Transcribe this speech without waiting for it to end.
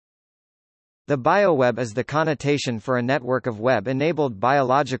The BioWeb is the connotation for a network of web-enabled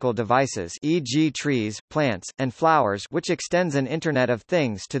biological devices, e.g. trees, plants, and flowers, which extends an Internet of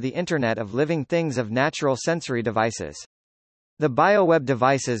Things to the Internet of Living Things of natural sensory devices. The BioWeb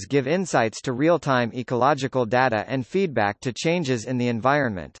devices give insights to real-time ecological data and feedback to changes in the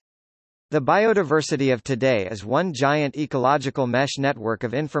environment. The biodiversity of today is one giant ecological mesh network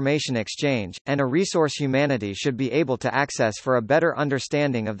of information exchange, and a resource humanity should be able to access for a better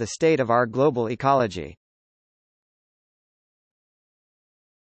understanding of the state of our global ecology.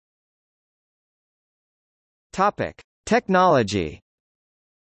 Topic: Technology.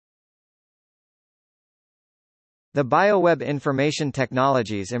 The BioWeb information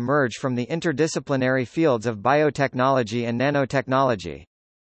technologies emerge from the interdisciplinary fields of biotechnology and nanotechnology.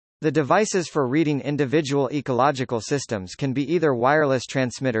 The devices for reading individual ecological systems can be either wireless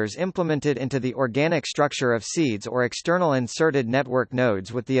transmitters implemented into the organic structure of seeds or external inserted network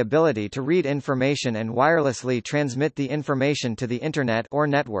nodes with the ability to read information and wirelessly transmit the information to the Internet or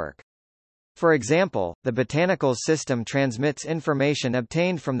network. For example, the botanicals system transmits information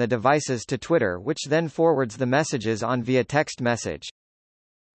obtained from the devices to Twitter, which then forwards the messages on via text message.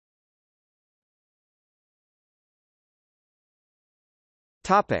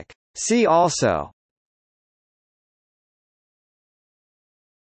 Topic. See also: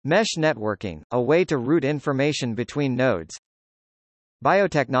 Mesh networking, a way to route information between nodes.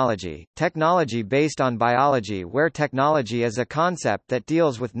 Biotechnology, technology based on biology where technology is a concept that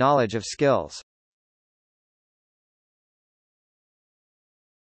deals with knowledge of skills.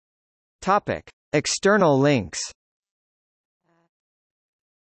 Topic. External links.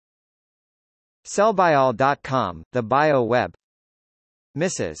 Cellbiol.com, the BioWeb.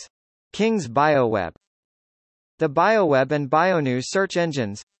 Mrs. King's BioWeb. The BioWeb and BioNews search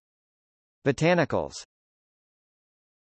engines. Botanicals.